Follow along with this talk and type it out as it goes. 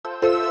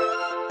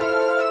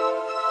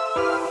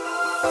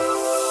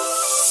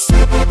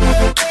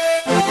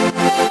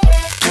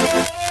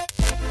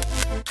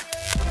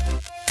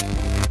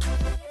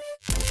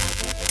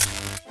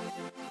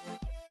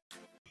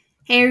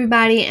Hey,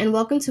 everybody, and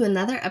welcome to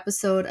another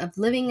episode of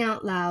Living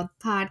Out Loud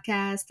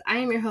podcast. I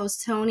am your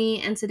host,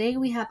 Tony, and today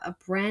we have a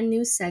brand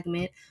new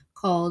segment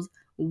called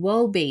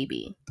Whoa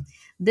Baby.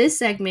 This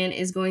segment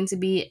is going to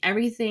be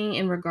everything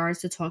in regards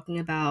to talking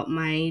about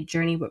my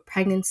journey with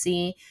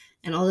pregnancy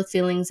and all the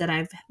feelings that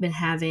I've been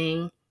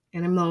having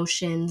and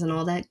emotions and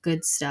all that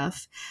good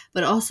stuff,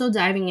 but also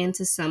diving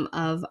into some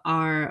of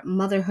our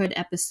motherhood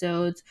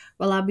episodes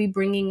while I'll be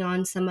bringing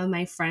on some of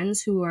my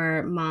friends who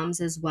are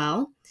moms as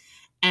well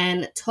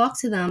and talk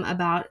to them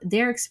about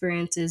their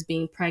experiences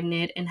being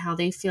pregnant and how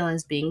they feel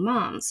as being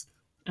moms.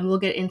 And we'll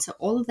get into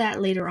all of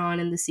that later on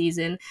in the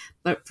season.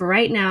 But for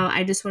right now,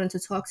 I just wanted to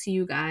talk to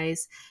you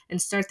guys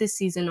and start this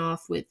season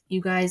off with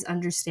you guys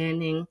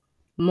understanding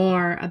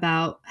more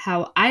about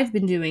how I've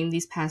been doing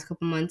these past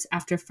couple months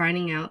after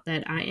finding out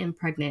that I am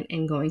pregnant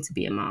and going to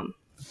be a mom.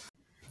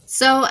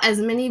 So,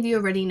 as many of you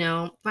already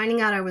know,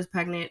 finding out I was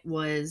pregnant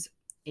was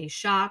a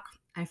shock.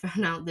 I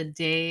found out the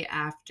day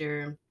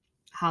after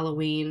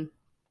Halloween,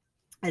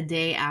 a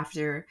day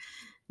after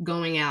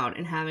going out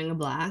and having a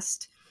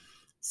blast.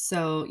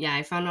 So, yeah,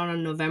 I found out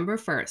on November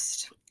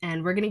 1st,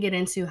 and we're going to get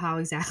into how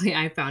exactly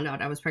I found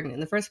out I was pregnant in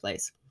the first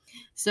place.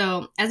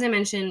 So, as I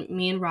mentioned,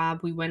 me and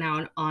Rob, we went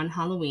out on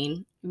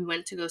Halloween. We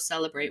went to go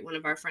celebrate one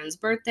of our friends'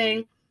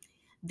 birthday.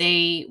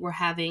 They were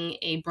having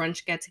a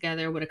brunch get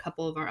together with a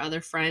couple of our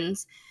other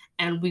friends,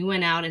 and we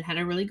went out and had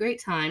a really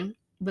great time.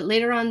 But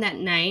later on that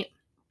night,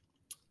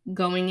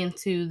 going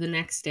into the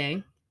next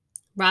day,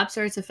 Rob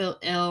started to feel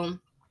ill.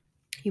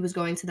 He was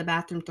going to the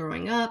bathroom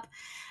throwing up.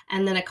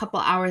 And then a couple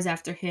hours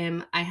after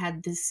him, I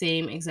had the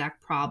same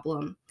exact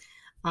problem.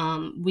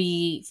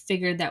 We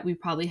figured that we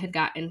probably had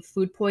gotten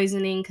food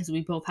poisoning because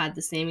we both had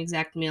the same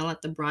exact meal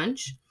at the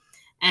brunch,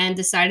 and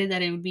decided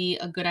that it would be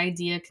a good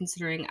idea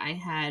considering I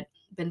had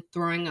been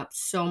throwing up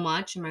so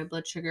much and my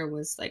blood sugar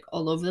was like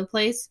all over the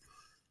place,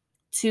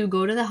 to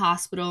go to the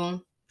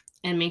hospital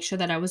and make sure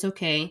that I was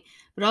okay,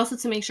 but also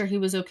to make sure he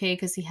was okay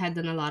because he had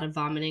done a lot of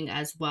vomiting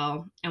as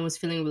well and was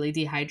feeling really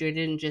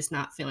dehydrated and just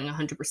not feeling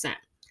 100%.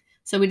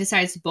 So we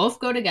decided to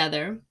both go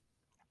together.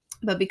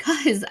 But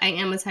because I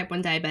am a type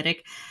 1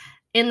 diabetic,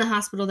 in the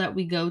hospital that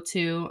we go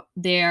to,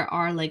 there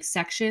are like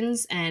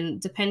sections,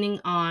 and depending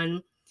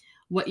on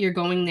what you're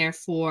going there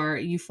for,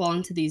 you fall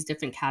into these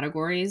different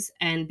categories.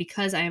 And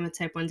because I am a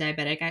type 1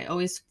 diabetic, I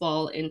always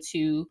fall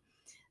into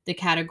the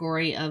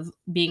category of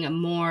being a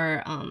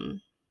more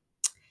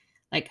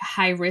like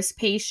high risk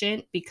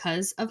patient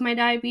because of my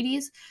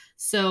diabetes.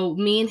 So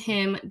me and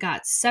him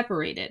got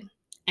separated,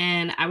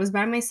 and I was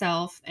by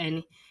myself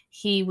and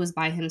he was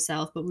by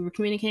himself, but we were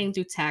communicating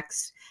through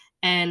text.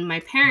 And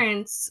my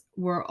parents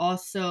were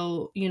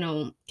also,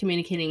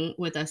 communicating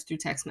with us through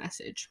text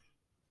message.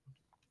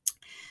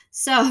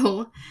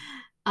 So,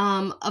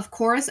 of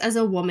course, as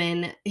a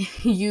woman,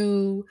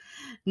 you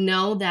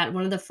know that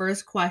one of the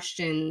first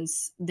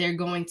questions they're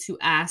going to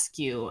ask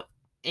you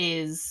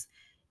is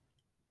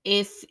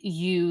if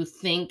you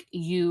think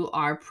you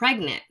are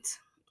pregnant.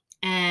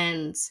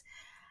 And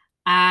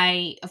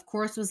I, of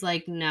course, was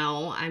like,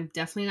 no, I'm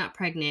definitely not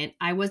pregnant.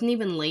 I wasn't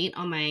even late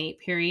on my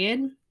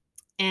period.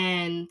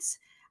 And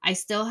I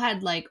still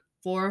had like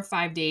 4 or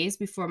 5 days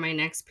before my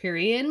next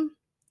period.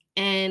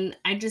 And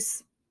I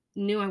just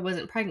knew I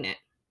wasn't pregnant.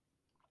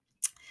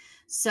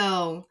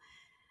 So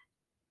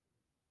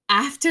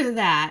after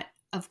that,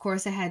 of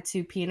course, I had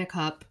to pee in a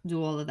cup,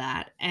 do all of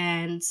that.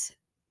 And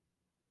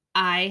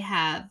I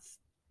have,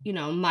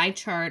 my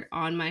chart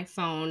on my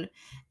phone,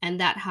 and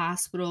that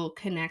hospital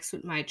connects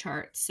with my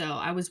chart. So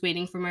I was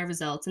waiting for my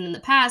results. And in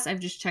the past, I've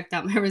just checked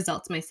out my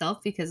results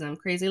myself because I'm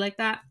crazy like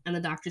that and the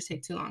doctors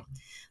take too long.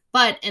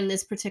 But in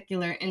this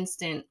particular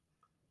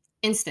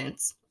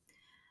instance,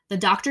 the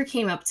doctor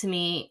came up to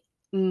me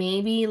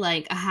maybe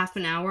like a half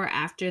an hour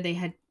after they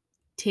had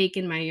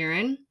taken my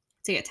urine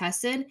to get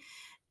tested,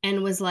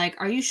 and was like,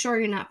 "Are you sure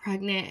you're not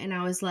pregnant?" And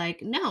I was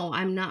like, "No,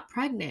 I'm not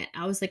pregnant."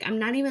 I was like, "I'm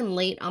not even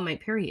late on my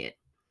period."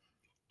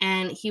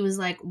 And he was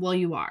like, "Well,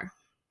 you are.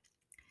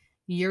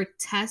 Your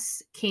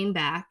test came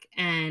back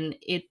and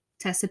it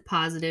tested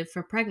positive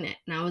for pregnant."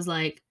 And I was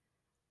like,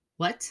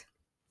 "What?"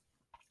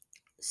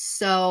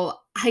 So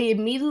I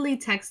immediately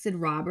texted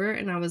Robert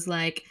and I was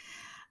like,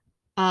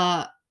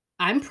 uh,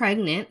 "I'm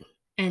pregnant."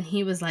 And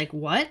he was like,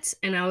 "What?"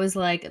 And I was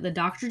like, "The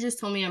doctor just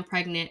told me I'm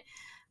pregnant,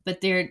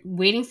 but they're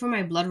waiting for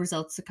my blood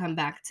results to come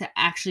back to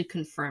actually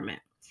confirm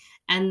it."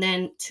 And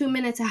then 2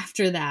 minutes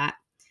after that,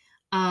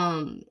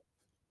 um,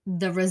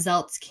 the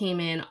results came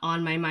in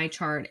on my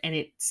chart and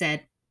it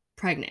said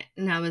pregnant.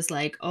 And I was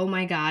like, "Oh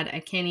my God, I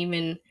can't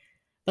even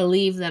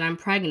believe that I'm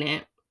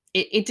pregnant."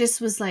 It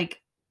just was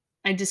like,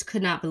 I just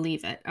could not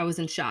believe it. I was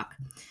in shock.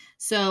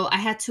 So I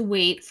had to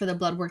wait for the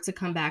blood work to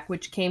come back,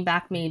 which came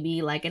back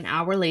maybe like an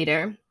hour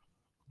later.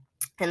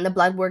 And the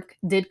blood work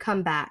did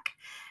come back,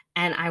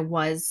 and I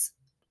was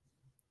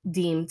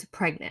deemed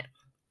pregnant.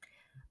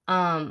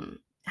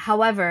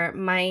 However,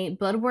 my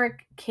blood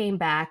work came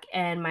back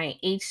and my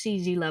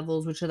HCG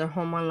levels, which are the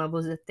hormone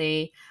levels that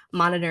they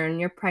monitor in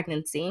your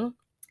pregnancy,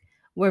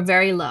 were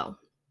very low.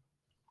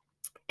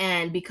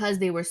 And because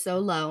they were so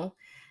low,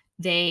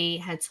 they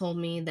had told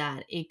me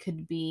that it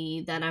could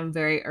be that I'm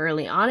very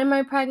early on in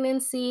my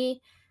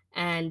pregnancy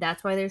and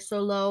that's why they're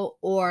so low,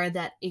 or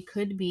that it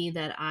could be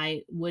that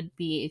I would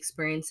be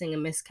experiencing a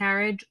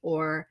miscarriage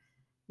or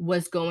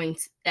was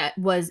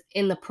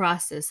in the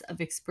process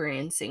of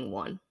experiencing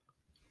one.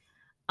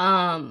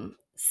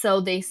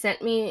 So they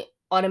sent me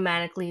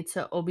automatically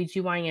to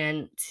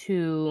OBGYN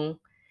to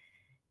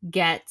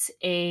get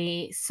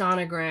a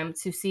sonogram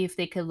to see if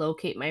they could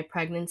locate my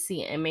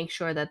pregnancy and make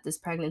sure that this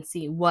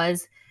pregnancy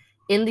was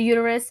in the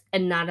uterus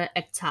and not an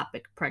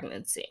ectopic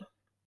pregnancy.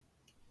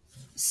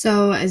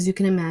 So, as you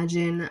can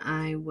imagine,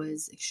 I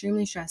was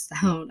extremely stressed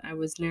out. I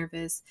was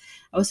nervous.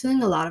 I was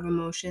feeling a lot of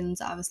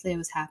emotions. Obviously, I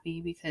was happy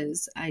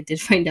because I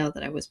did find out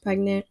that I was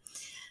pregnant,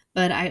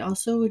 but I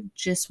also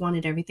just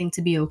wanted everything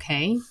to be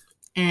okay.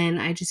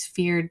 And I just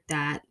feared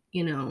that,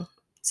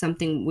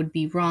 something would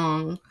be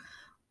wrong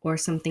or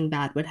something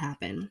bad would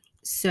happen.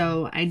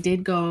 So I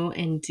did go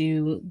and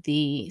do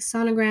the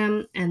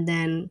sonogram, and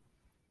then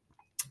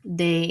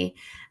they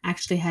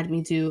actually had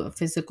me do a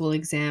physical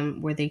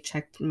exam where they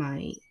checked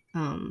my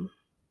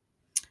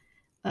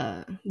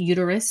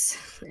uterus,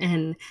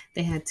 and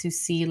they had to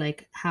see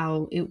like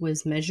how it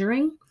was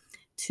measuring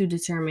to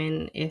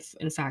determine if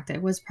in fact I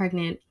was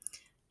pregnant.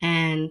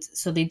 And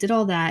so they did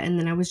all that, and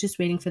then I was just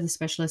waiting for the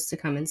specialist to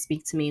come and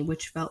speak to me,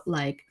 which felt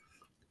like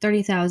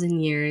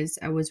 30,000 years.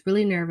 I was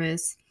really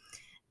nervous,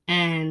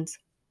 and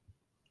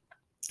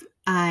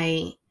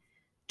I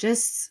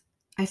just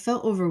I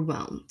felt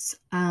overwhelmed.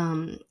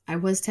 I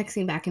was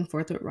texting back and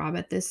forth with Rob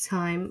at this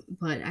time,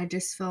 but I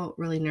just felt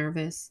really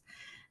nervous.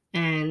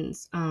 And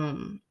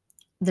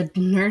the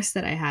nurse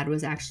that I had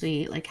was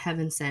actually like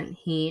heaven sent.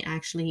 He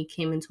actually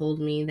came and told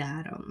me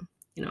that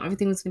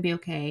everything was gonna be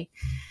okay,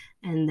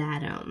 and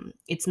that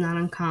it's not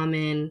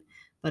uncommon,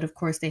 but of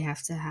course they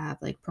have to have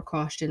like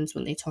precautions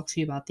when they talk to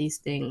you about these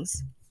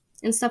things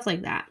and stuff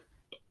like that.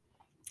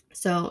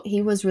 So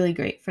he was really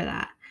great for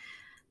that.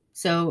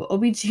 So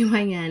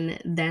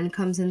OBGYN then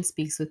comes and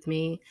speaks with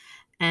me,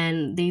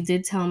 and they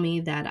did tell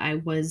me that I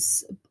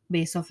was,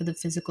 based off of the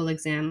physical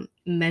exam,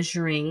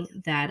 measuring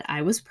that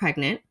I was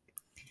pregnant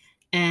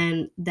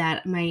and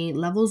that my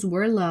levels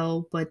were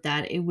low, but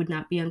that it would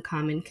not be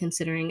uncommon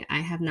considering I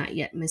have not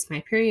yet missed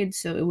my period.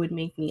 So it would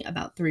make me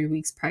about 3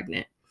 weeks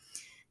pregnant.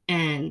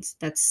 And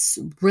that's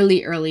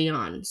really early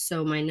on.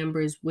 So my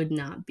numbers would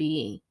not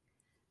be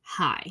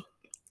high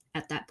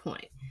at that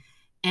point.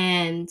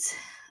 And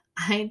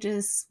I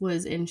just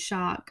was in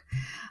shock.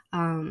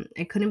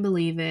 I couldn't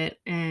believe it.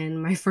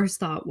 And my first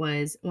thought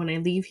was, when I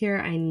leave here,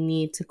 I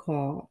need to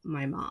call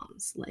my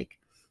moms. Like,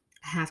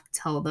 I have to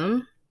tell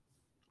them.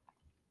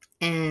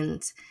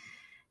 And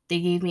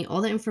they gave me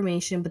all the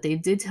information, but they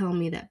did tell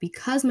me that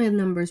because my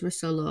numbers were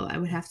so low, I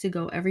would have to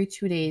go every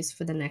 2 days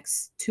for the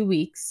next 2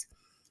 weeks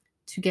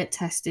to get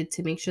tested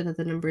to make sure that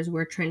the numbers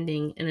were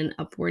trending in an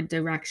upward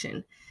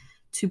direction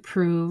to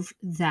prove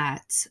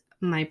that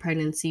my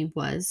pregnancy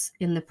was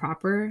in the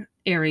proper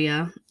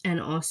area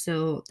and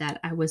also that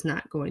I was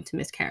not going to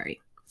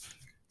miscarry.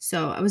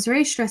 So I was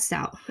very stressed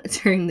out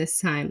during this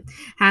time,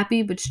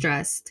 happy but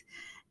stressed.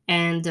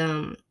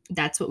 And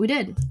that's what we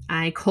did.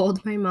 I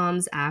called my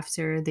moms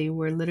after. They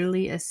were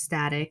literally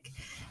ecstatic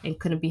and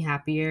couldn't be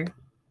happier.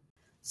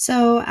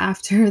 So,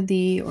 after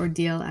the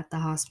ordeal at the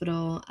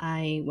hospital,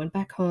 I went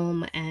back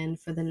home, and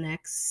for the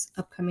next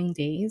upcoming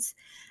days,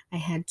 I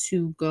had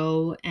to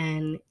go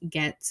and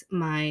get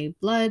my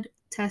blood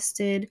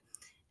tested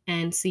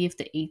and see if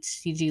the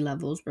HCG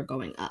levels were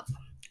going up.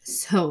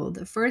 So,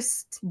 the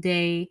first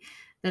day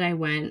that I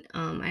went,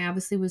 I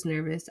obviously was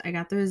nervous. I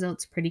got the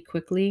results pretty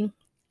quickly,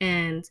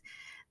 and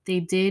they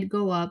did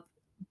go up,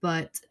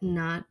 but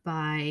not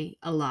by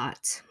a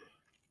lot.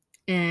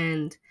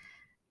 And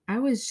I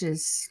was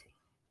just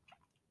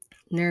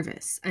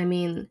nervous. I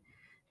mean,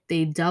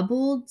 they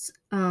doubled,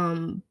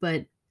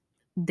 but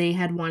they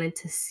had wanted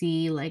to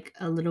see like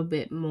a little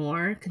bit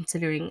more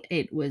considering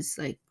it was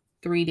like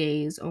 3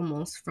 days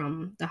almost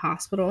from the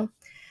hospital.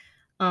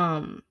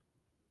 Um,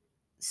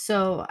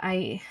 so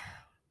I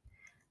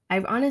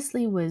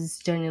honestly was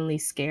genuinely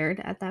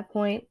scared at that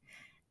point.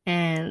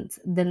 And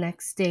the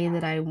next day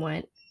that I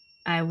went,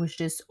 I was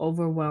just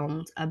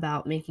overwhelmed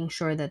about making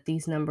sure that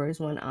these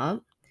numbers went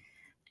up.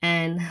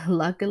 And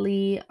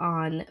luckily,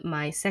 on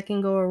my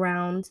second go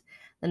around,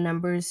 the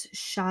numbers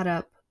shot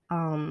up.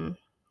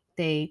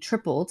 They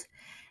tripled.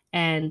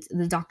 And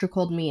the doctor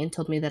called me and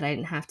told me that I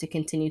didn't have to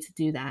continue to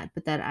do that,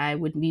 but that I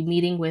would be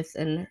meeting with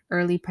an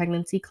early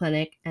pregnancy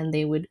clinic and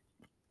they would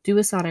do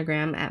a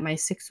sonogram at my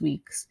 6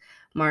 weeks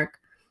mark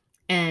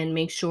and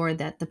make sure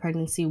that the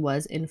pregnancy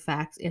was, in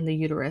fact, in the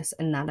uterus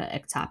and not an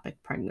ectopic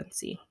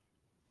pregnancy.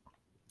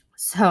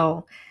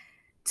 So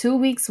 2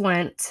 weeks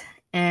went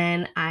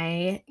and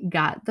I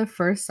got the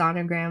first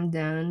sonogram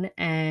done,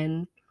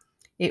 and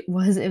it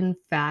was in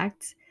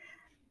fact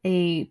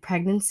a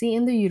pregnancy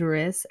in the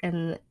uterus,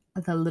 and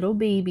the little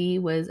baby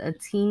was a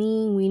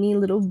teeny weeny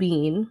little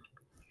bean.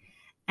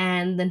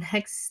 And the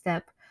next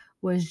step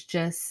was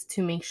just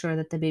to make sure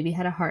that the baby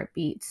had a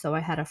heartbeat. So I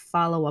had a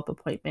follow up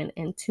appointment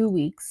in 2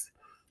 weeks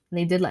And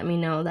they did let me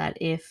know that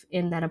if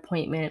in that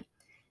appointment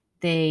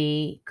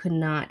they could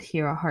not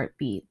hear a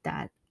heartbeat,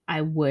 that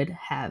I would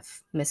have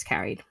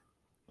miscarried.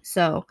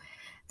 So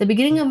the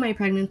beginning of my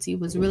pregnancy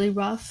was really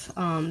rough,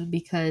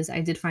 because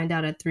I did find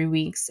out at 3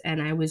 weeks,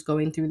 and I was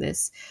going through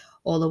this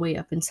all the way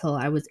up until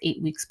I was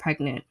 8 weeks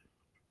pregnant.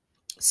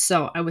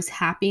 So I was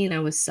happy and I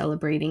was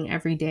celebrating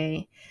every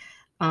day,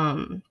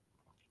 um,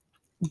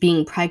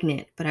 being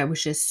pregnant, but I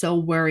was just so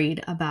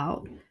worried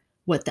about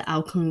what the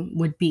outcome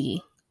would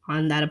be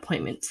on that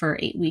appointment for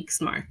 8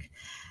 weeks mark.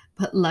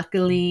 But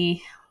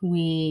luckily,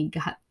 we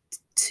got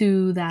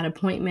to that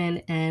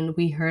appointment and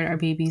we heard our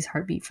baby's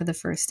heartbeat for the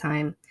first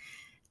time.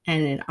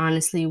 And it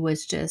honestly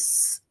was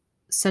just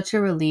such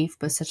a relief,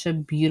 but such a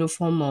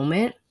beautiful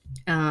moment.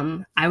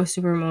 I was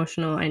super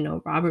emotional. I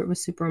know Robert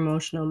was super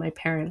emotional. My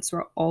parents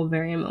were all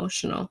very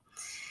emotional.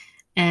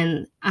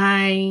 And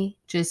I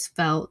just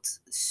felt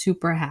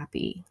super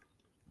happy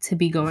to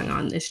be going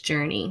on this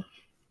journey.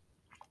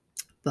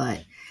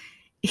 But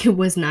it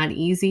was not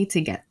easy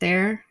to get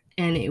there.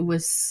 And it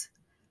was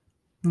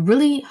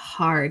really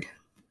hard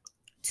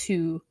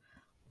to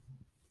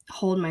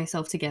hold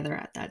myself together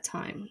at that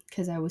time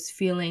because I was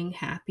feeling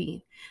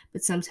happy.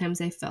 But sometimes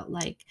I felt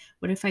like,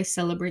 what if I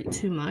celebrate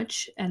too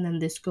much and then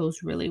this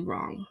goes really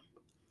wrong?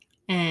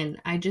 And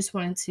I just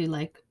wanted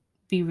to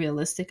be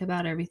realistic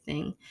about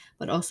everything,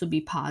 but also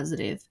be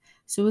positive.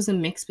 So it was a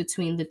mix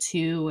between the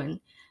two, and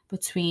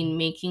between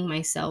making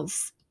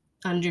myself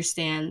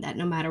understand that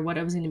no matter what,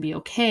 I was going to be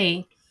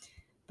okay.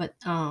 But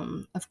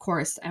of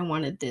course, I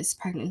wanted this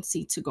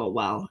pregnancy to go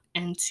well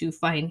and to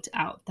find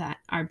out that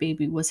our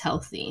baby was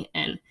healthy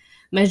and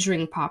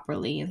measuring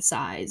properly in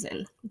size,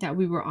 and that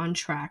we were on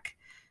track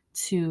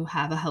to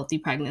have a healthy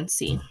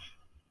pregnancy.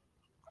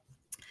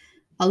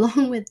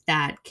 Along with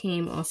that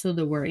came also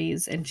the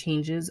worries and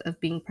changes of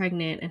being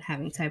pregnant and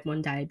having type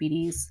 1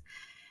 diabetes.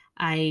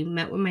 I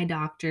met with my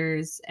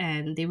doctors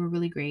and they were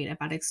really great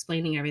about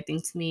explaining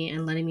everything to me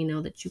and letting me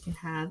know that you can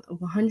have a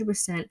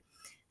 100%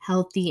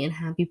 healthy and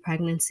happy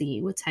pregnancy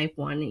with type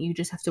 1. You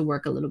just have to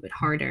work a little bit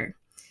harder.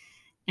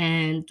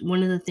 And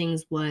one of the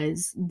things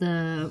was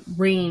the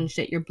range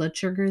that your blood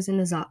sugar is in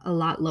is a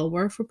lot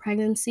lower for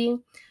pregnancy.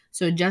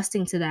 So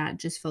adjusting to that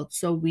just felt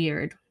so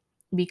weird,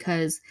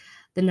 because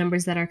the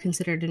numbers that are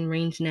considered in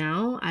range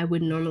now, I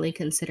would normally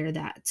consider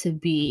that to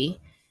be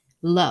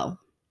low.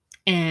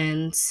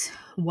 And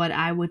what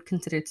I would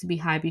consider to be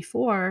high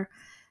before,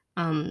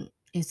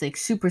 is like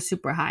super,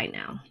 super high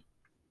now.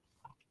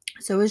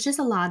 So it was just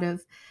a lot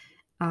of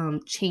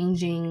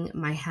changing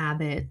my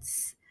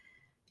habits,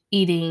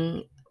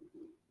 eating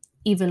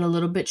even a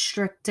little bit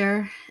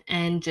stricter,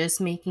 and just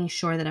making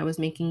sure that I was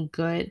making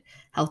good,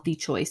 healthy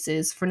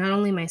choices for not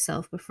only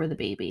myself, but for the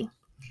baby.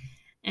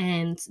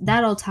 And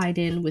that all tied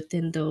in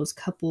within those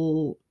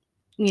couple,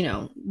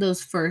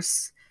 those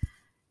first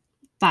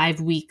 5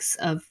 weeks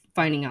of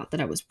finding out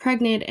that I was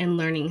pregnant and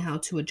learning how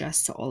to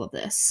adjust to all of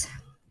this.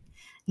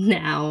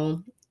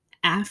 Now,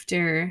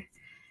 after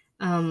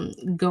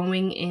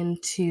going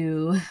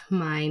into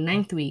my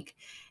 9th week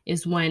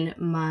is when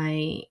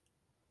my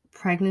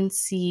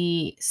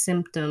pregnancy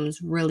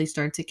symptoms really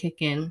started to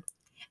kick in,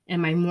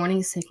 and my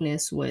morning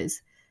sickness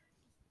was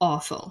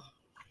awful.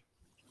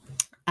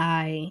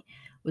 I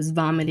was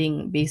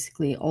vomiting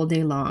basically all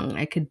day long.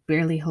 I could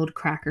barely hold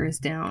crackers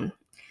down.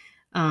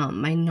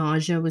 My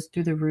nausea was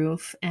through the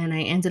roof, and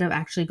I ended up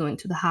actually going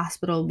to the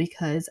hospital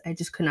because I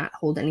just could not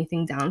hold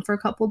anything down for a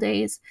couple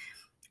days,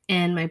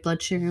 and my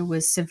blood sugar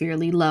was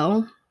severely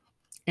low,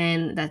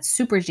 and that's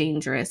super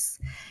dangerous.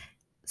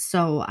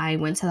 So I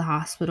went to the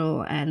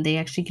hospital and they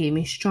actually gave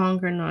me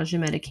stronger nausea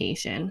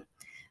medication.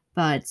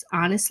 But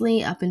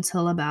honestly, up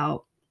until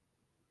about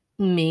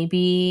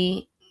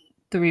maybe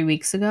 3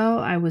 weeks ago,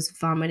 I was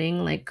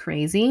vomiting like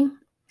crazy.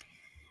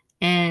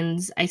 And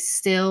I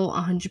still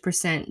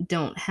 100%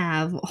 don't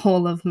have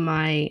all of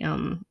my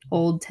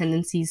old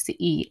tendencies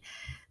to eat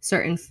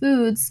certain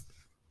foods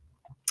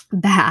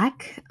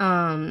back.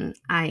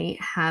 I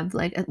have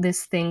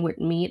this thing with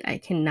meat. I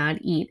cannot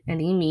eat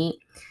any meat.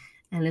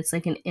 And it's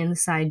like an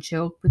inside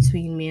joke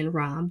between me and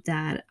Rob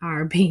that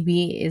our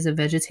baby is a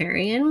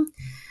vegetarian,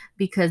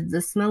 because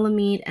the smell of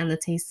meat and the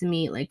taste of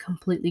meat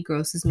completely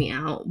grosses me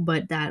out,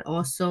 but that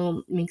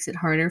also makes it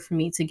harder for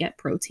me to get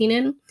protein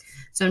in.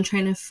 So I'm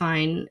trying to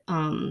find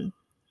I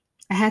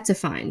had to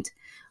find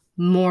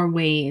more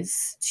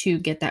ways to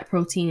get that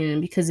protein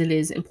in, because it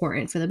is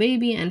important for the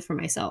baby and for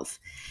myself.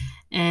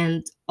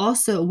 And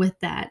also with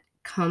that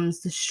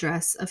comes the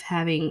stress of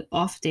having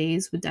off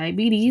days with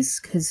diabetes,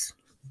 because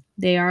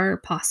they are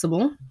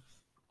possible.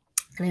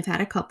 And I've had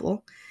a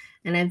couple,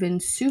 and I've been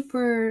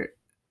super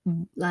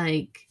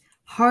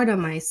hard on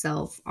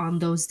myself on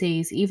those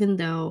days, even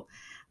though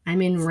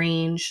I'm in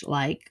range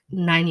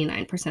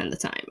 99% of the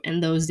time,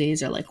 and those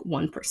days are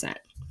 1%.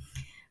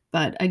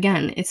 But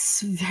again,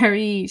 it's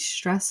very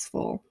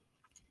stressful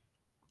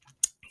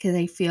because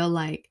I feel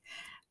like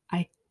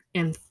I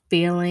am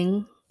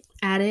failing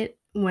at it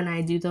when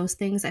I do those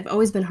things. I've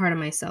always been hard on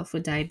myself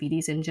with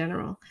diabetes in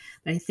general.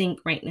 But I think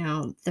right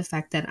now, the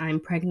fact that I'm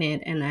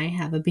pregnant and I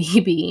have a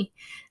baby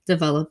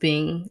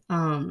developing,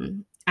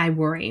 I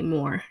worry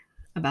more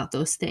about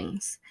those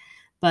things.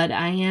 But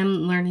I am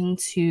learning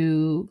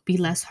to be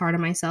less hard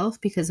on myself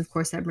because, of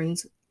course, that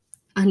brings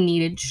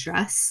unneeded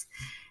stress.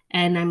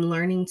 And I'm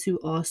learning to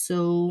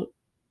also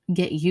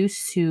get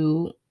used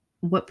to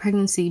what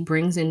pregnancy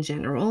brings in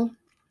general,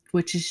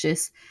 which is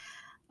just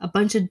a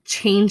bunch of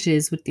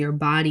changes with your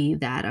body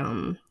that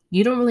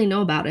you don't really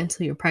know about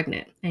until you're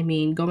pregnant. I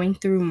mean, going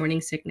through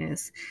morning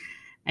sickness,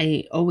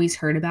 I always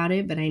heard about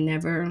it, but I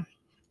never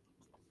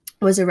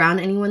was around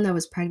anyone that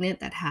was pregnant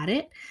that had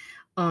it,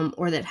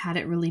 or that had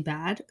it really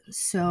bad.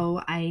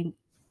 So I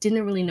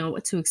didn't really know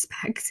what to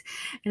expect,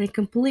 and it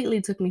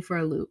completely took me for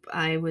a loop.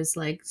 I was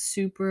like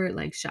super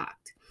like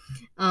shocked.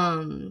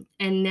 And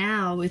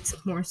now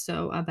it's more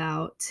so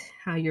about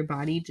how your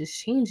body just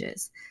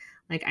changes.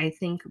 Like I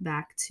think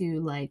back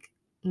to like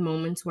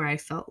moments where I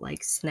felt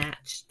like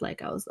snatched,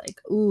 like I was like,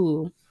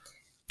 ooh,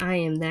 I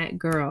am that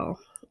girl.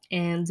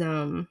 And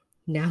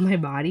now my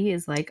body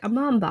is like a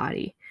mom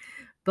body.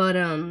 But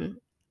I'm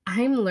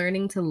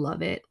learning to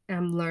love it.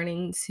 I'm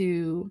learning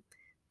to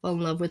fall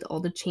in love with all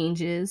the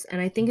changes,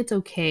 and I think it's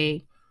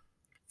okay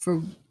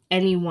for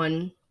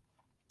anyone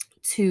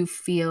to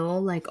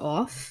feel like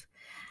off.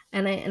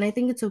 And I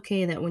think it's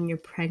okay that when you're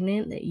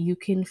pregnant that you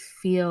can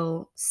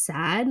feel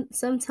sad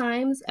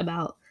sometimes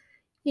about,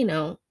 you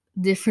know,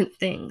 different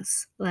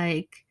things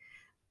like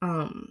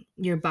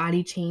your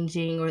body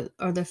changing,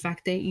 or the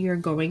fact that you're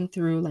going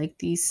through like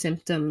these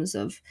symptoms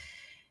of,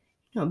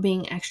 you know,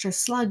 being extra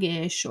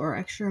sluggish or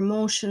extra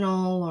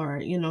emotional, or,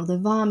 you know, the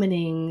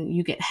vomiting,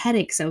 you get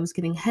headaches. I was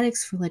getting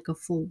headaches for like a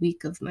full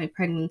week of my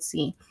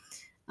pregnancy.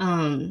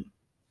 Um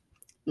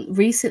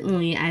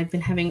Recently I've been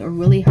having a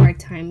really hard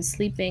time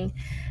sleeping,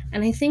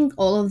 and I think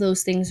all of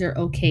those things are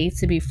okay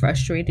to be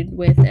frustrated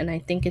with, and I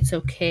think it's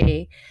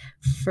okay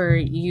for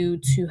you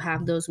to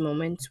have those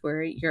moments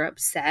where you're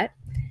upset,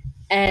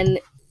 and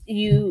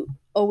you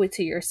owe it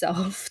to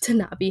yourself to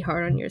not be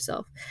hard on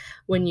yourself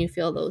when you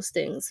feel those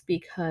things,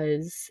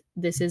 because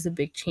this is a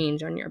big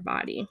change on your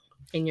body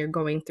and you're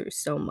going through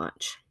so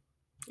much.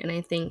 And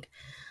I think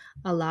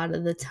a lot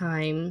of the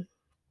time,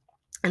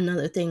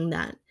 another thing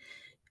that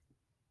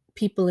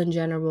people in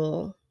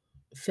general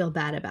feel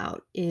bad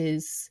about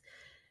is,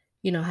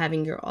 you know,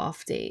 having your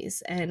off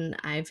days. And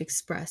I've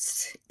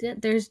expressed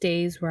that there's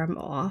days where I'm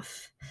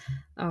off.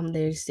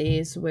 There's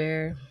days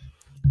where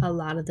a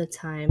lot of the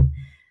time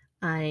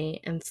I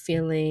am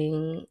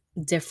feeling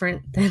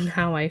different than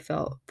how I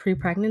felt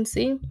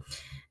pre-pregnancy,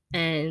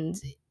 and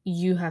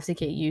you have to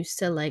get used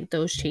to like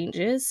those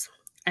changes.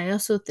 I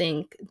also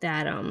think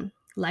that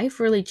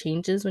life really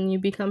changes when you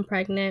become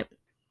pregnant.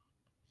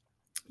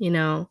 You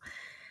know,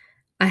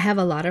 I have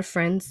a lot of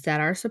friends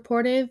that are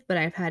supportive, but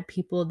I've had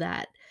people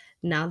that,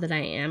 now that I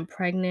am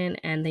pregnant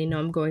and they know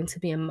I'm going to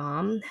be a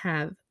mom,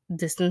 have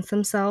distanced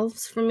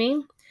themselves from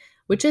me,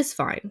 which is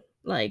fine.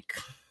 Like,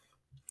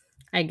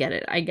 I get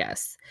it, I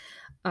guess.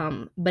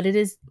 But it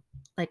is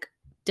like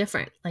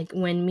different. Like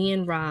when me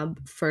and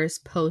Rob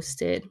first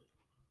posted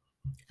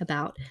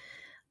about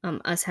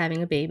us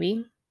having a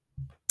baby,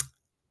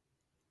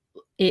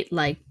 it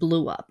like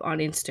blew up on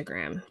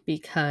Instagram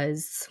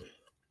because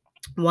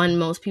one,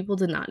 most people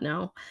did not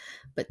know,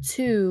 but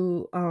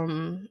two,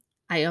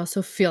 I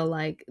also feel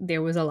like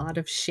there was a lot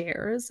of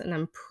shares, and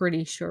I'm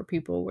pretty sure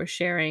people were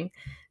sharing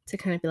to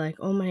kind of be like,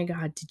 oh my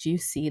god, did you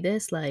see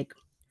this, like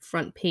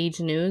front page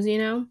news, you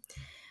know?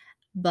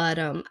 But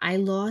I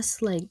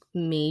lost like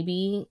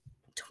maybe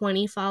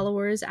 20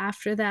 followers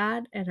after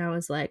that, and I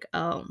was like,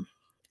 oh,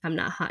 I'm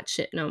not hot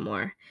shit no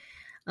more,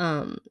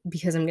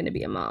 because I'm gonna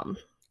be a mom.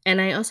 And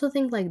I also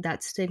think like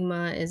that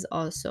stigma is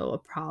also a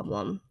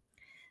problem,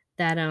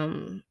 that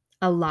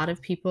a lot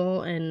of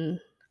people in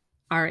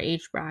our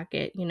age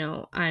bracket, you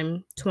know,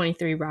 I'm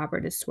 23,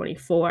 Robert is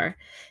 24,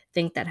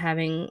 think that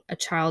having a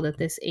child at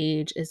this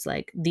age is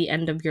like the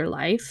end of your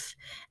life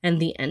and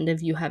the end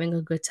of you having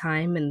a good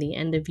time and the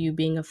end of you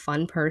being a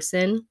fun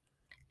person.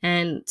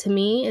 And to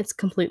me, it's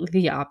completely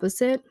the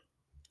opposite.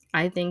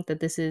 I think that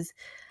this is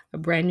a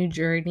brand new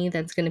journey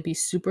that's going to be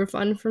super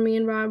fun for me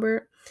and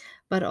Robert,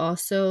 but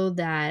also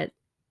that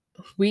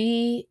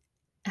we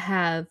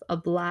have a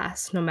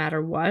blast no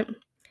matter what.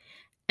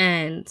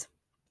 And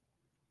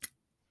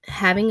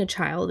having a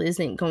child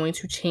isn't going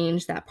to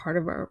change that part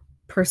of our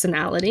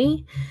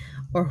personality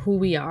or who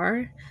we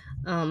are.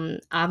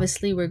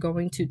 Obviously, we're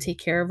going to take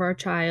care of our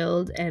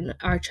child, and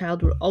our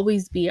child will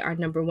always be our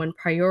number one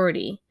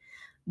priority.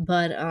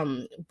 But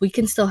we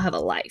can still have a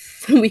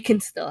life, we can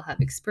still have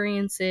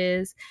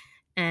experiences.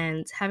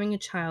 And having a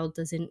child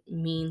doesn't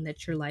mean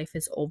that your life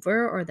is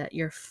over or that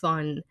your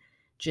fun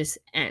just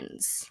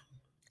ends.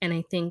 And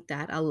I think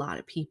that a lot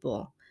of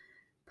people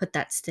put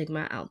that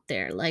stigma out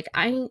there. Like,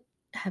 I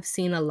have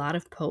seen a lot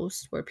of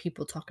posts where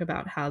people talk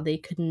about how they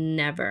could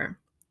never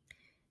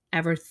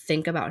ever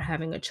think about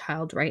having a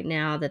child right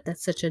now, that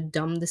that's such a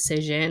dumb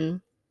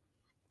decision,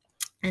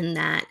 and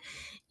that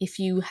if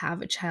you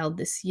have a child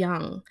this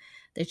young,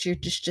 that you're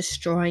just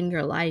destroying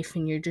your life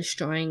and you're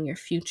destroying your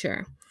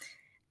future.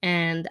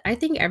 And I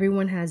think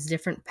everyone has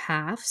different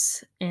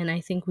paths, and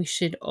I think we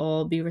should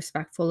all be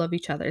respectful of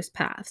each other's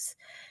paths.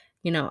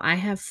 I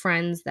have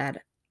friends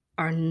that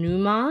are new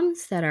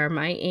moms that are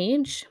my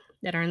age,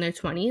 that are in their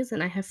 20s,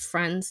 and I have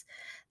friends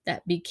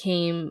that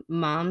became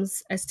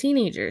moms as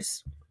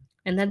teenagers.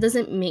 And that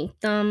doesn't make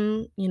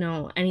them,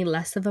 any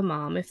less of a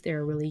mom if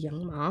they're a really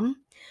young mom,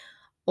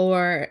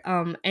 or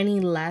any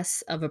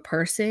less of a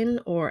person,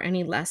 or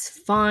any less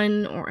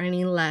fun, or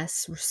any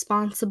less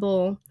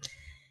responsible.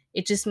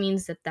 It just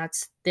means that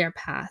that's their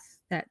path,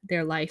 that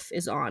their life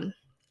is on.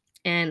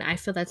 And I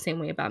feel that same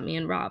way about me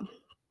and Rob.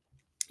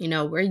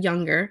 We're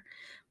younger,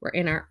 we're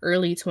in our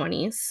early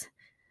 20s,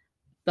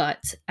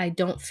 but I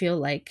don't feel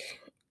like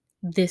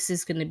this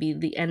is going to be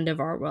the end of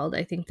our world.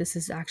 I think this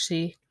is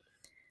actually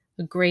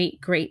a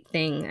great, great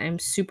thing. I'm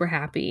super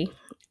happy.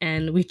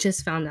 And we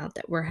just found out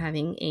that we're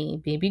having a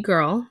baby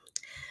girl,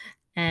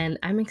 and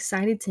I'm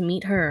excited to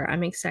meet her.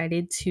 I'm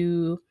excited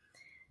to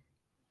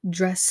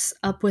dress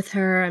up with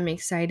her. I'm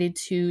excited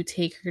to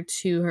take her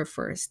to her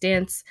first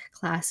dance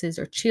classes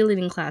or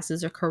cheerleading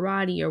classes or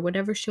karate or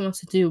whatever she wants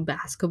to do,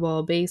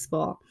 basketball,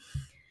 baseball,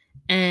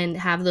 and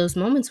have those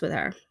moments with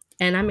her.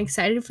 And I'm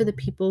excited for the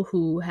people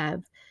who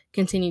have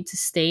continued to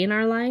stay in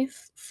our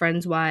life,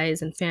 friends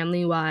wise and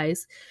family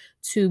wise,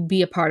 to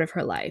be a part of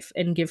her life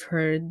and give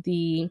her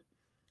the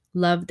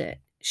love that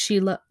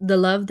the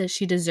love that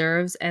she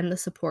deserves and the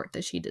support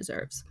that she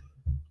deserves.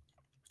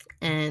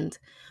 And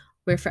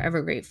we're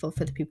forever grateful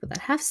for the people that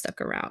have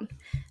stuck around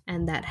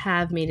and that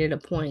have made it a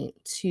point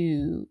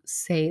to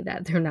say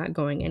that they're not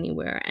going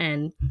anywhere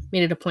and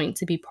made it a point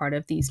to be part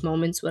of these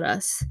moments with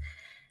us.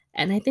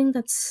 And I think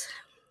that's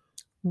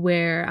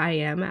where I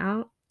am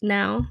out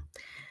now.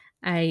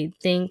 I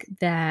think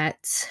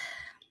that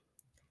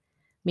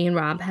me and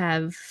Rob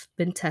have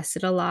been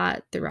tested a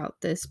lot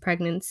throughout this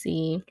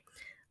pregnancy,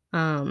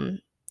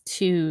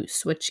 to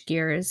switch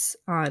gears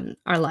on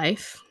our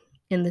life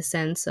in the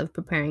sense of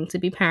preparing to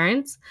be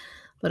parents,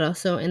 but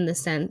also in the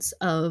sense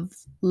of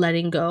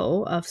letting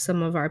go of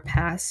some of our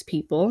past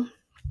people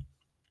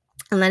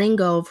and letting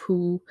go of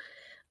who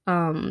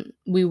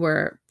we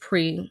were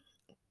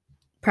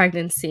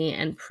pre-pregnancy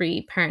and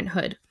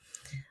pre-parenthood.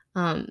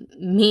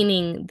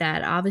 Meaning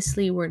that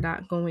obviously we're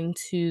not going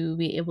to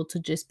be able to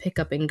just pick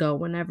up and go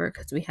whenever,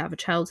 because we have a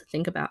child to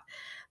think about.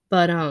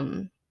 But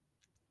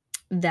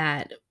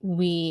that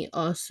we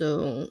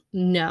also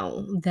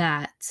know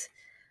that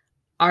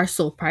our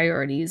sole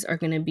priorities are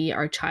going to be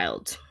our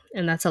child.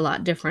 And that's a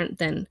lot different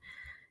than,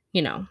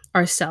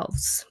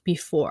 ourselves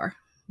before.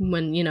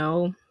 When,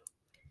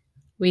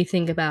 we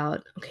think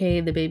about, okay,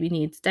 the baby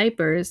needs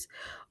diapers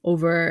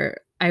over,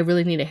 I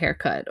really need a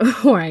haircut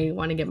or I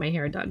want to get my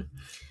hair done.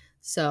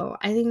 So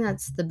I think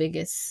that's the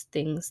biggest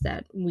things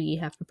that we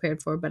have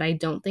prepared for. But I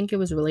don't think it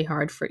was really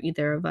hard for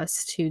either of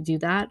us to do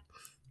that,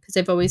 because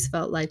I've always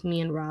felt like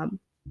me and Rob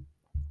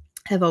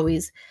have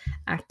always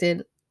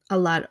acted a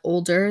lot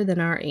older than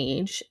our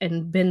age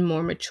and been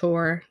more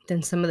mature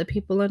than some of the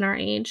people in our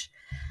age.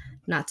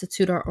 Not to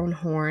toot our own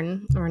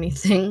horn or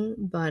anything,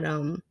 but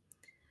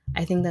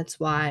I think that's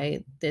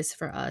why this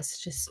for us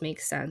just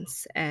makes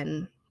sense,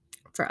 and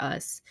for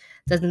us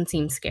doesn't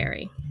seem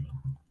scary.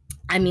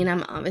 I mean,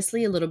 I'm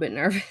obviously a little bit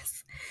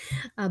nervous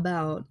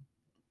about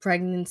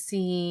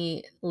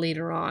pregnancy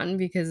later on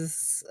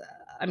because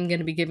I'm going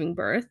to be giving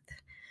birth,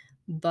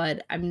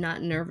 but I'm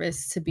not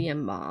nervous to be a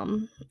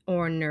mom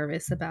or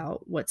nervous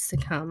about what's to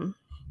come.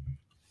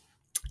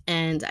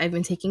 And I've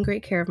been taking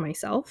great care of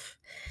myself.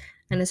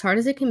 And as hard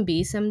as it can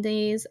be some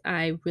days,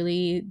 I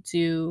really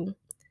do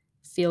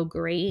feel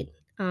great.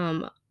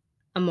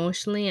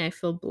 Emotionally, I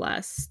feel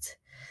blessed.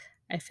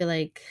 I feel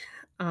like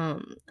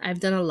I've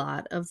done a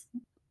lot of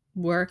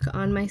work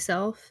on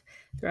myself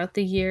throughout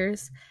the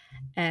years,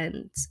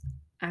 and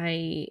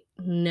I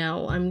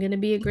know I'm going to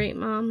be a great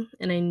mom,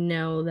 and I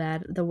know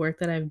that the work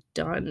that I've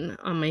done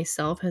on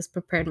myself has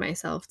prepared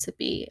myself to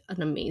be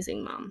an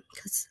amazing mom.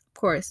 Because, of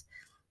course,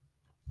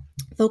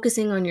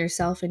 focusing on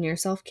yourself and your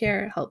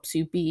self-care helps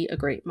you be a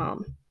great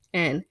mom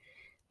and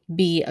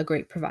be a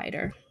great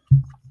provider.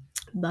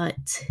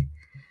 But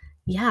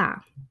yeah,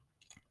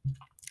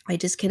 I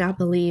just cannot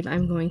believe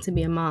I'm going to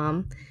be a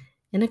mom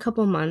in a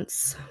couple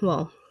months.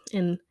 Well,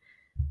 in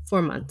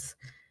 4 months,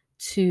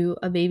 to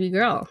a baby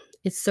girl.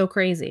 It's so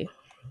crazy.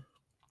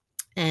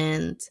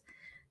 And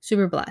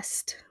super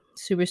blessed.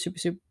 Super, super,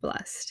 super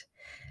blessed.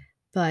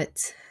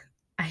 But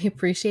I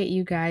appreciate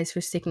you guys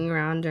for sticking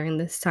around during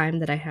this time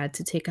that I had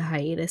to take a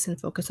hiatus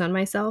and focus on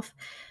myself,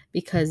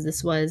 because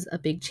this was a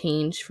big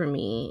change for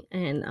me.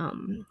 And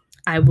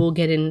I will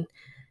get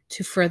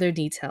into further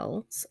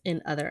details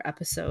in other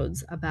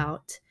episodes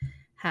about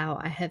how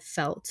I have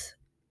felt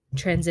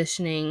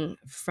transitioning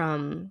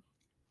from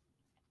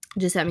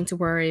just having to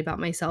worry about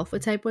myself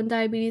with type 1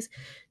 diabetes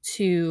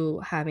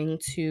to having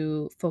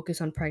to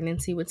focus on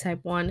pregnancy with type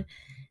 1.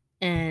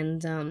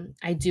 And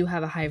I do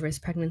have a high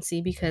risk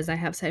pregnancy because I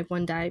have type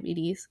 1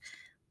 diabetes.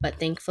 But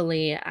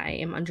thankfully, I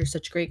am under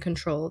such great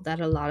control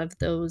that a lot of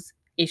those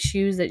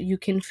issues that you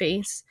can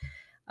face,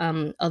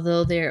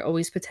 although they're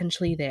always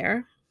potentially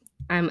there,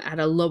 I'm at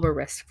a lower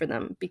risk for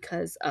them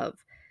because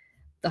of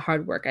the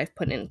hard work I've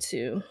put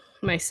into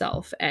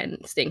myself and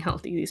staying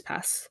healthy these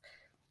past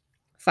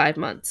 5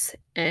 months.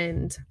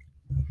 And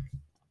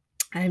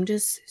I'm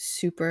just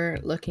super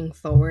looking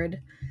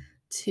forward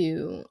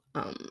to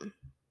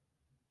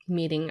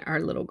meeting our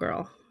little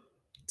girl.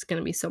 It's going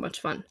to be so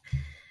much fun.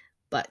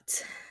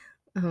 But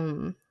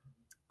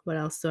what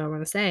else do I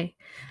want to say?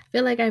 I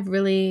feel like I've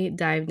really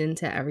dived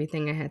into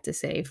everything I had to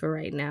say for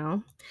right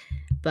now.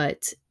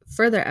 But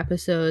further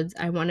episodes,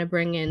 I want to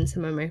bring in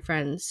some of my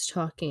friends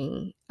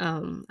talking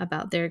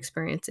about their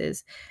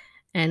experiences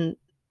and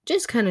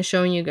just kind of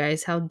showing you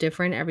guys how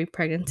different every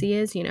pregnancy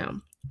is. You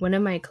know, one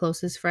of my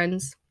closest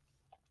friends,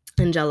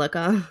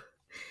 Angelica,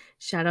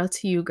 shout out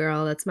to you,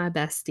 girl. That's my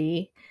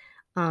bestie.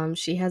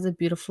 She has a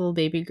beautiful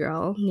baby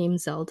girl named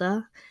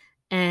Zelda.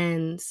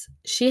 And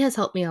she has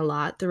helped me a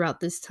lot throughout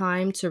this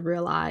time to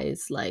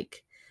realize,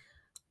 like,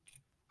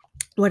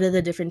 what are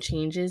the different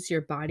changes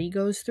your body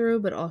goes through,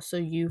 but also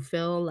you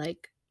feel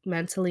like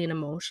mentally and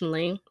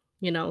emotionally.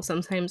 You know,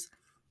 sometimes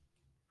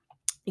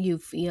you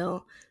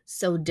feel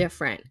so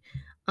different.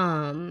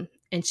 And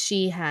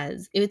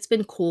it's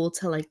been cool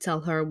to like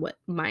tell her what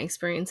my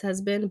experience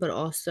has been, but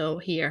also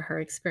hear her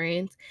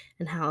experience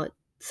and how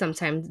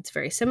sometimes it's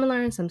very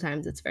similar and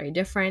sometimes it's very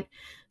different.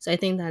 So I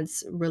think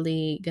that's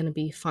really going to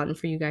be fun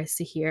for you guys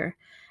to hear.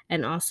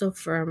 And also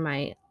for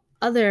my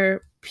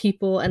other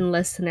people and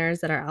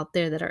listeners that are out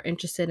there that are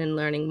interested in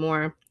learning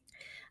more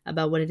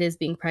about what it is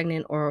being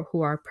pregnant or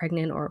who are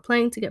pregnant or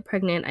planning to get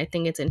pregnant, I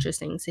think it's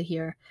interesting to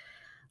hear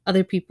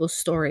other people's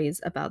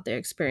stories about their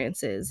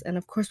experiences. And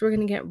of course, we're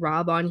going to get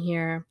Rob on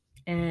here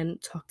and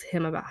talk to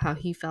him about how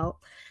he felt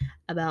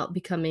about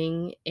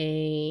becoming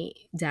a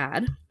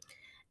dad,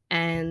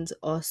 and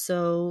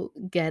also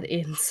get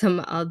in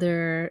some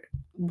other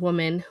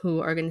women who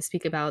are going to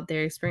speak about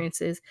their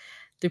experiences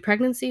through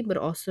pregnancy, but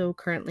also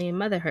currently in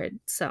motherhood.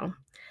 So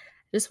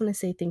I just want to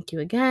say thank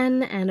you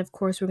again. And of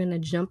course, we're going to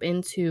jump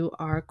into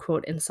our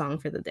quote and song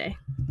for the day.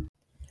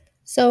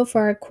 So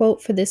for our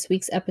quote for this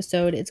week's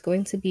episode, it's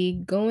going to be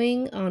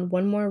going on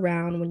one more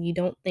round when you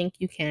don't think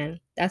you can.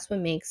 That's what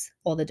makes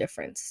all the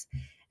difference.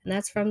 And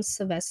that's from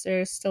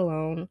Sylvester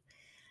Stallone.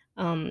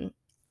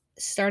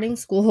 Starting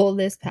school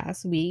this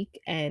past week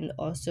and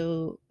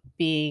also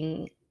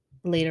being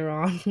later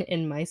on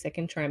in my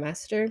second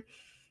trimester,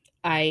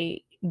 I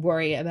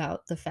worry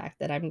about the fact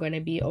that I'm going to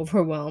be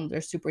overwhelmed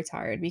or super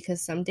tired,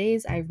 because some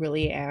days I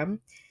really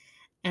am.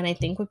 And I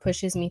think what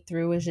pushes me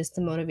through is just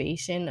the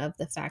motivation of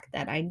the fact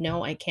that I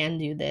know I can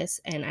do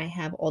this and I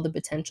have all the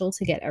potential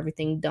to get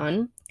everything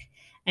done.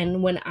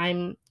 And when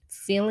I'm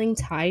feeling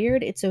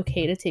tired, it's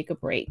okay to take a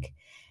break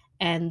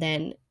and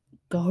then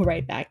go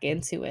right back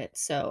into it.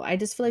 So I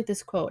just feel like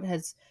this quote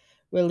has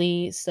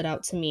really stood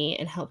out to me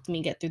and helped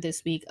me get through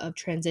this week of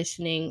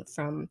transitioning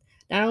from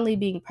not only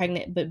being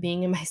pregnant, but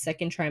being in my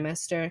second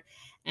trimester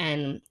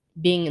and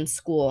being in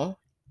school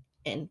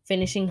and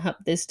finishing up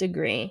this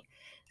degree.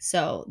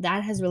 So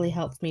that has really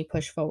helped me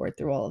push forward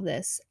through all of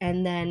this.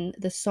 And then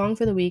the song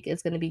for the week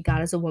is going to be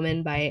God is a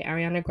Woman by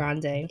Ariana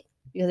Grande,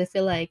 because I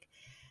feel like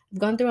I've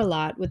gone through a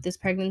lot with this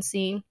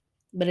pregnancy,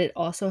 but it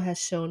also has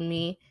shown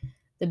me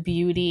the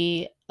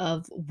beauty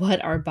of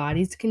what our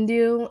bodies can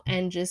do,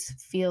 and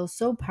just feel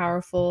so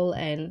powerful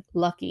and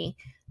lucky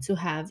to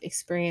have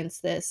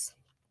experienced this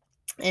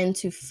and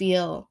to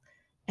feel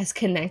as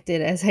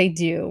connected as I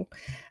do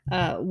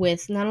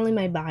with not only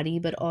my body,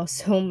 but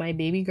also my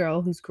baby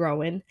girl who's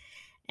growing.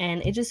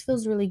 And it just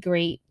feels really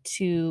great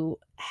to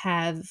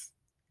have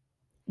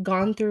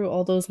gone through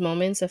all those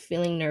moments of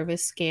feeling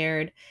nervous,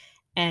 scared,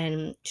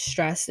 and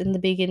stressed in the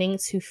beginning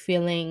to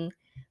feeling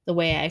the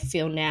way I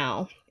feel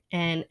now.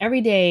 And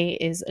every day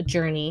is a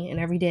journey, and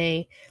every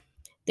day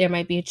there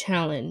might be a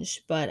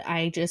challenge, but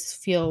I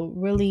just feel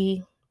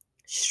really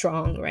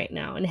strong right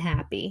now and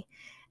happy.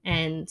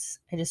 And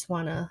I just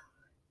want to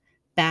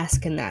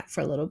bask in that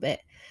for a little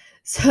bit.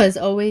 So as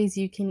always,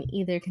 you can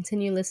either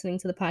continue listening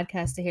to the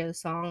podcast to hear the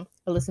song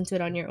or listen to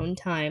it on your own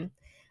time.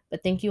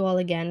 But thank you all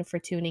again for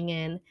tuning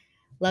in.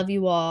 Love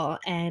you all.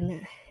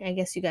 And I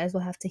guess you guys will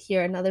have to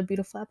hear another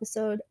beautiful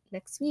episode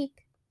next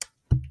week.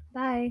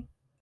 Bye.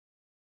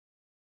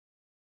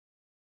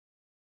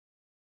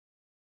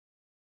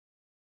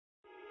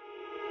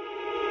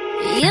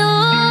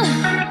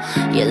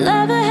 You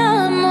love it how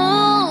I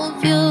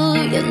move you.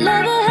 You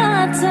love it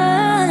how I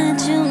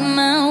touch you,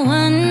 my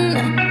one.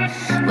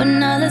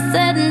 When all is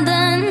said and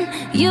done,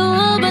 you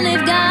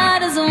believe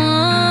God is a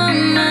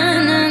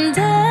woman. And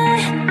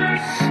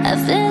I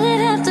feel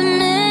it after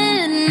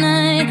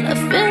midnight, a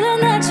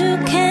feeling that you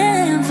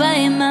can't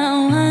fight,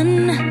 my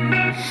one.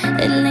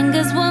 It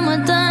lingers when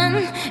we're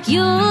done.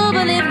 You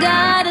believe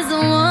God is a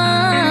woman.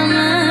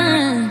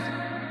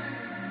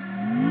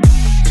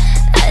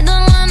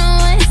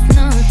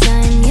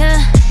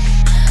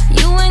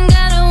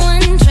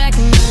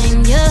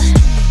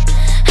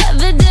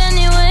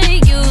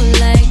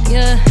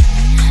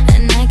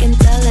 And I can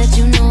tell that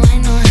you know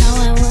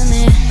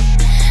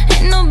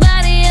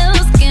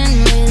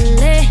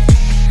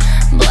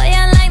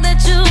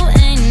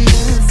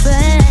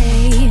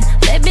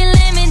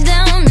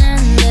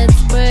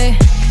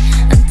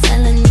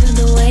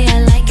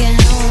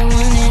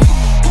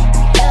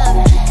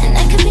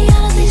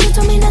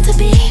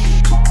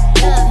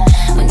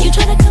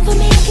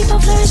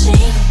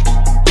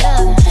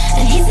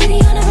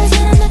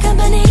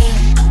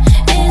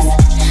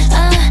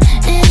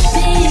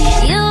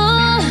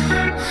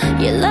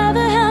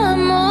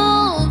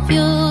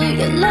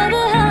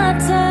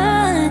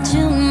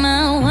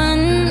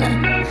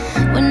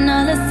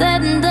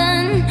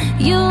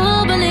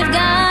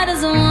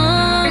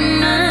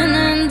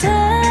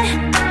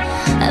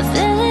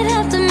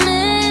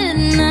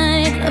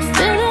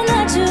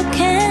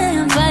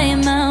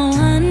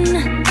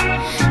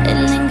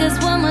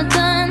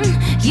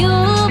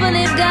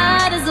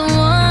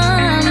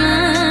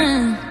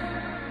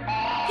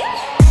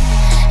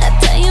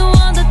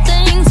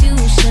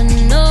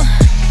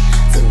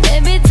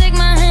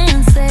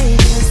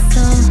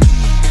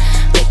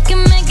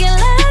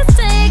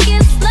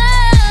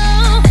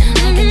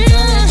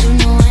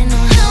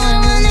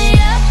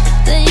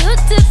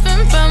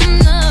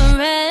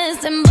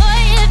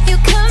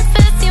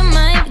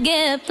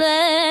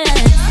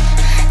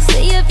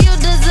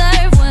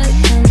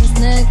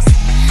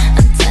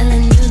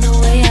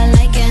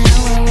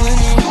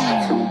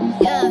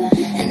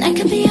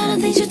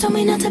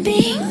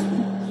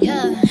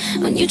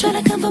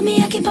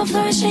keep on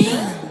flourishing.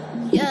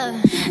 Yeah.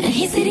 And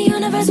he see the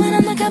universe when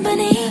I'm the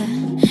company.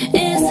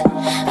 It's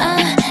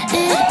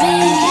and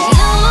me.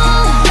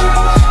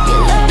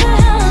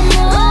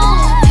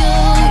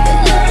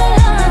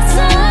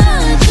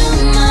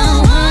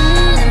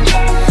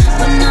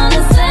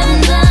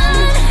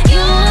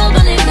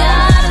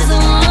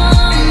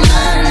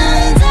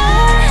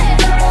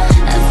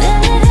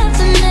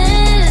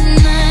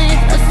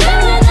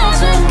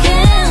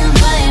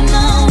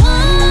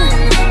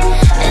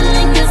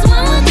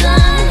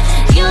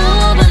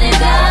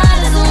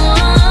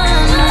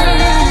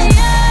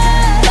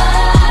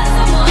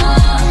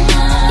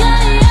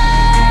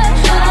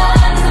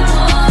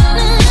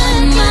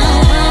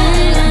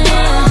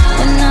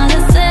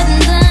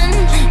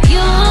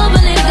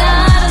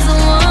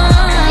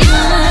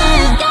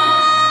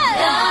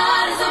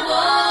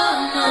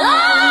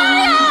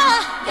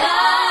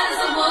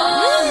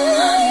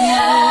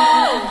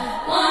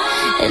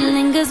 It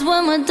lingers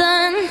when we're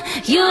done.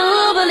 You